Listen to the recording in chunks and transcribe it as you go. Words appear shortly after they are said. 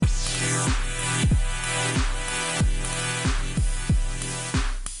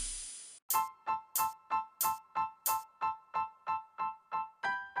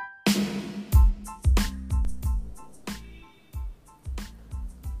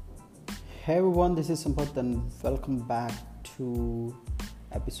Hey everyone, this is Sampath and welcome back to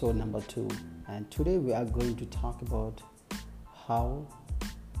episode number 2. And today we are going to talk about how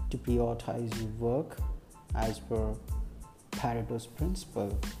to prioritize your work as per Pareto's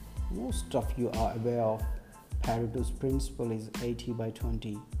principle. Most of you are aware of Pareto's principle is 80 by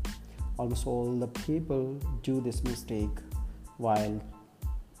 20. Almost all the people do this mistake while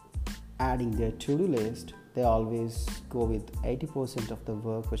adding their to-do list. They always go with 80% of the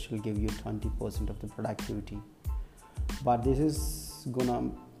work, which will give you 20% of the productivity. But this is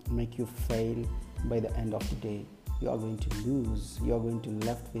gonna make you fail by the end of the day. You are going to lose. You are going to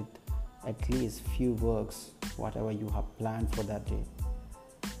left with at least few works, whatever you have planned for that day.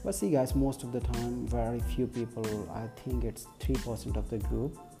 But see, guys, most of the time, very few people. I think it's 3% of the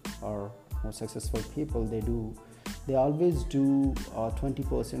group or more successful people. They always do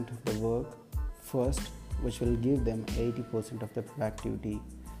 20% of the work first, which will give them 80% of the productivity,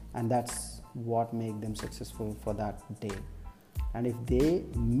 and that's what make them successful for that day. And if they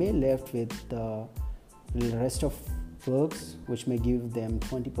may left with the rest of works which may give them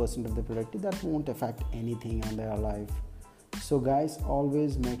 20% of the productivity, that won't affect anything on their life. So guys,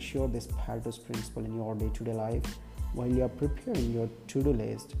 always make sure this Pareto's principle in your day-to-day life. While you are preparing your to-do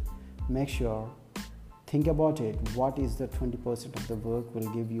list, make sure think about it. What is the 20% of the work will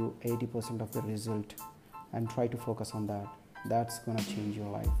give you 80% of the result, and try to focus on that. That's gonna change your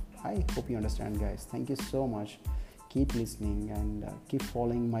life. I hope you understand, guys. Thank you so much. Keep listening and keep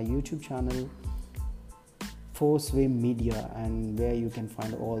following my YouTube channel, Forceway Media, and where you can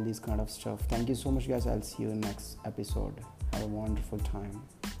find all these kind of stuff. Thank you so much, guys. I'll see you in next episode. Have a wonderful time.